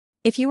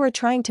If you are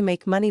trying to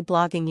make money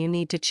blogging, you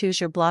need to choose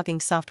your blogging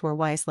software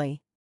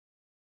wisely.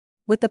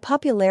 With the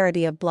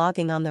popularity of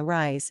blogging on the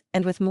rise,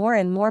 and with more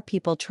and more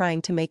people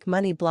trying to make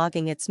money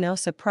blogging, it's no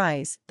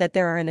surprise that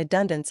there are an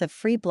abundance of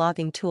free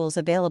blogging tools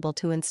available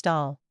to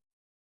install.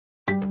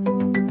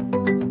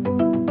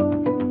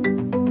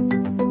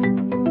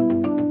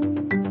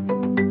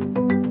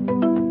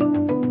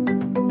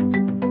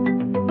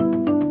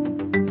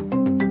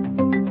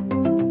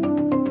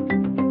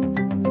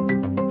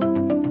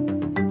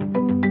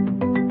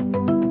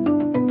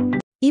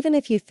 Even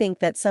if you think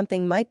that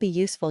something might be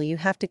useful, you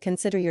have to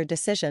consider your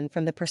decision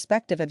from the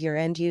perspective of your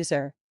end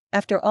user.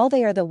 After all,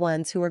 they are the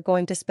ones who are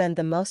going to spend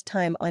the most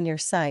time on your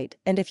site,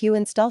 and if you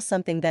install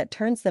something that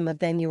turns them off,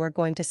 then you are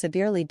going to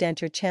severely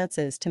dent your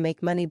chances to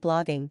make money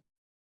blogging.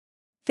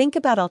 Think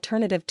about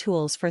alternative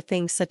tools for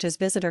things such as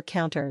visitor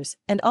counters,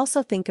 and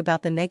also think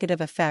about the negative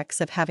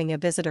effects of having a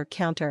visitor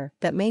counter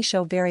that may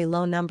show very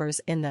low numbers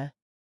in the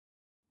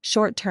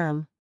short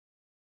term.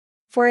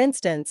 For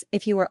instance,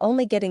 if you are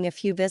only getting a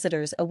few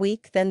visitors a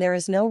week, then there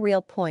is no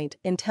real point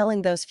in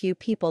telling those few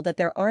people that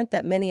there aren't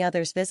that many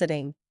others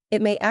visiting.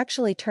 It may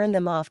actually turn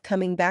them off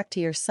coming back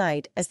to your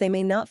site, as they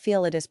may not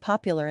feel it is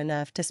popular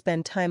enough to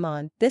spend time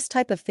on. This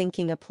type of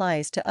thinking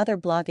applies to other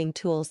blogging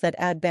tools that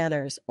add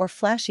banners or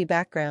flashy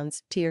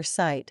backgrounds to your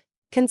site.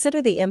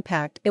 Consider the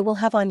impact it will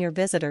have on your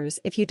visitors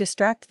if you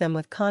distract them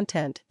with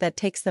content that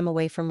takes them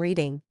away from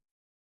reading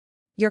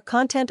your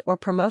content or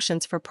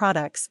promotions for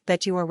products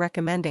that you are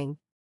recommending.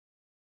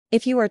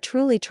 If you are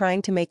truly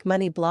trying to make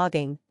money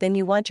blogging, then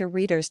you want your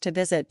readers to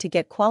visit to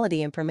get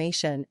quality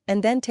information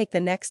and then take the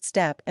next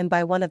step and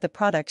buy one of the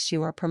products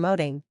you are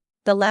promoting.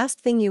 The last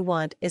thing you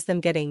want is them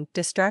getting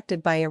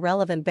distracted by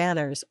irrelevant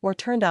banners or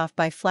turned off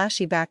by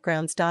flashy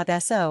backgrounds.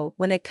 So,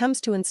 when it comes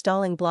to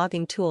installing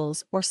blogging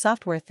tools or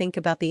software, think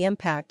about the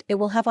impact it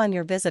will have on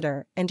your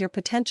visitor and your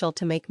potential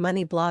to make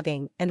money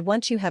blogging, and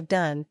once you have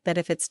done that,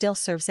 if it still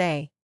serves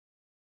a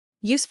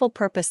useful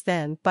purpose,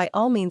 then by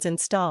all means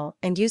install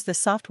and use the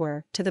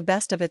software to the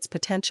best of its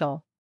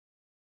potential.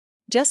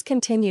 Just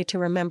continue to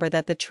remember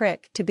that the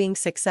trick to being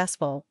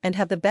successful and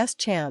have the best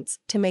chance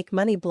to make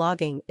money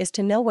blogging is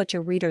to know what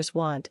your readers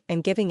want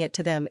and giving it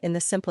to them in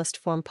the simplest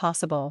form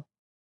possible.